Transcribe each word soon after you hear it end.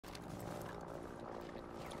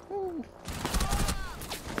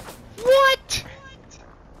What?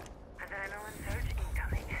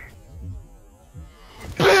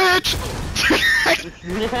 Bitch!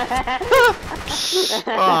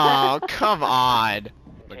 Oh, come on.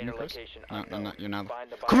 Container location No, you're not. Find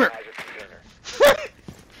the Come here. biohazard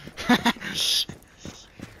container.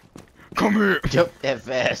 Come here. Jump that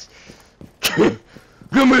fast. Come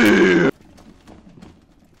here.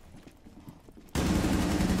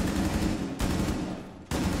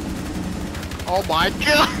 Oh my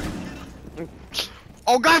god.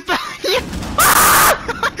 Oh god.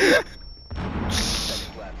 Seconds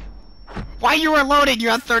left. Why you were loading? You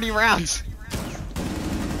had 30 rounds.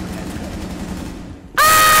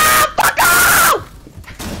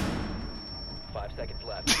 5 seconds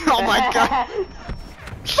left. Oh my god.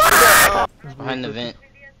 Behind the vent.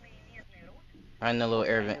 Behind the little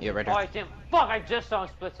air vent. Yeah, right Oh, there. I didn't. Fuck! I just saw him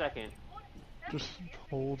split second. Just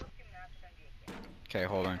hold. Okay,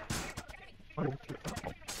 hold on. I don't care.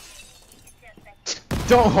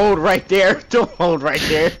 Don't hold right there. Don't hold right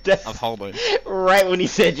there. That's I'm holding. right when he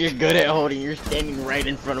said you're good at holding. You're standing right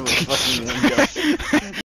in front of a fucking window.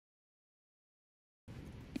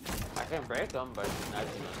 I can break him, but I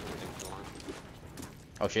just want.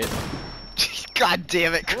 Oh shit. God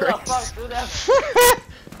damn it, Who the fuck Chris. do that?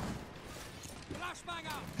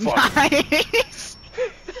 Nice. It is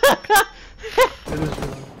real.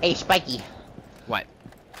 Hey, Spiky. What?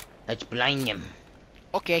 Let's blind him.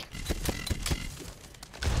 Okay.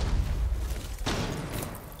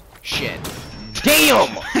 Shit.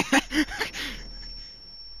 Damn!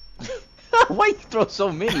 Why you throw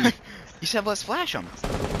so many? You said let's flash them.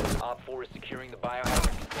 Op 4 is securing the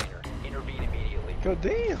biohazard container. Intervene immediately. God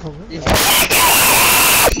damn.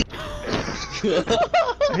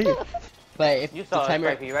 Hey, But if You the saw that, timer...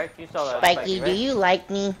 Spiky, right? You saw that. Spiky, do right? you like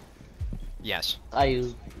me? Yes. Are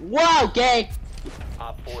you... Whoa, gay!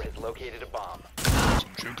 Op 4 has located a bomb.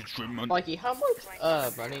 Mikey, how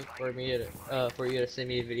much money for me to for you to send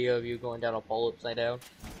me a video of you going down a pole upside down?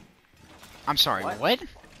 I'm sorry, what?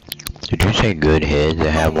 Did you say good head to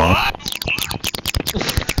have one?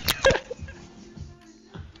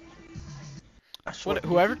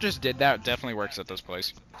 Whoever just did that definitely works at this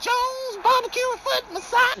place. Jones barbecue foot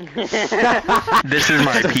massage. This is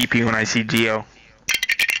my PP when I see Geo.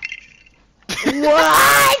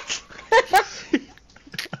 What?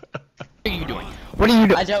 What are you doing? What are you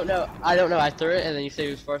doing? I don't know. I threw it and then you said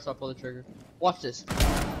it was first. I'll pull the trigger. Watch this.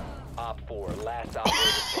 Op 4, last operator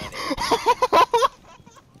standing.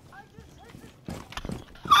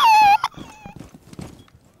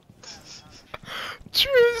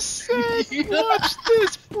 Just watch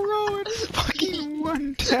this, bro. It's fucking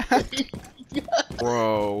one tap.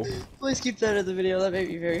 Bro. Please keep that in the video. That made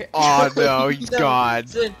me very. Oh no, he's gone.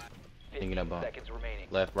 Sid. 15 Thinking about- seconds remaining.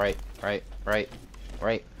 Left, right, right, right,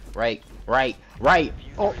 right, right, right, right.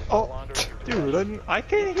 oh, No oh, longer dude, I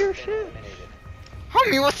can't hear shit. eliminated.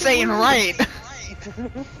 Homie, what's saying right?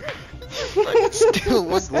 Still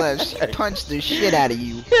look left. She punched the shit out of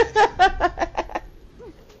you.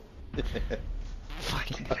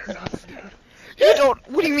 Fucking. You don't.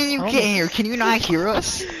 What do you mean you can't hear? Can you not hear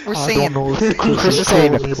us? We're I saying. don't know if Chris is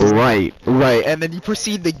saying right, and then you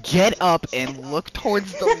proceed to get up and look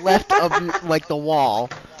towards the left of like the wall,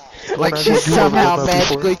 like I she's did somehow that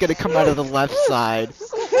before. magically gonna come out of the left side.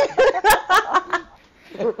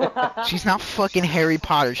 She's not fucking Harry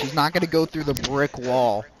Potter. She's not gonna go through the brick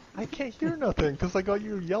wall. I can't hear nothing because I got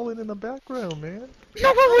you yelling in the background, man. No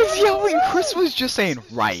one was yelling. Chris was just saying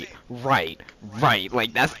right, right, right.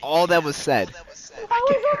 Like that's all that was said. I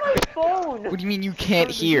was on my phone. What do you mean you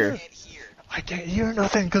can't hear? I can't hear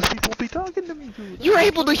nothing because people be talking to me, dude. You're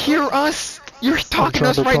able to hear us. You're talking to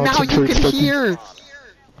us trying to right now. You concentrate, can Stucky. hear.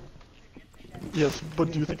 Yes,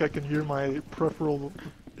 but do you think I can hear my peripheral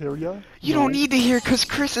area? You No. don't need to hear because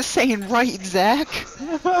Chris is saying right, Zach.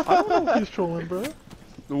 I don't know if he's trolling, bro.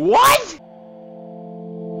 What?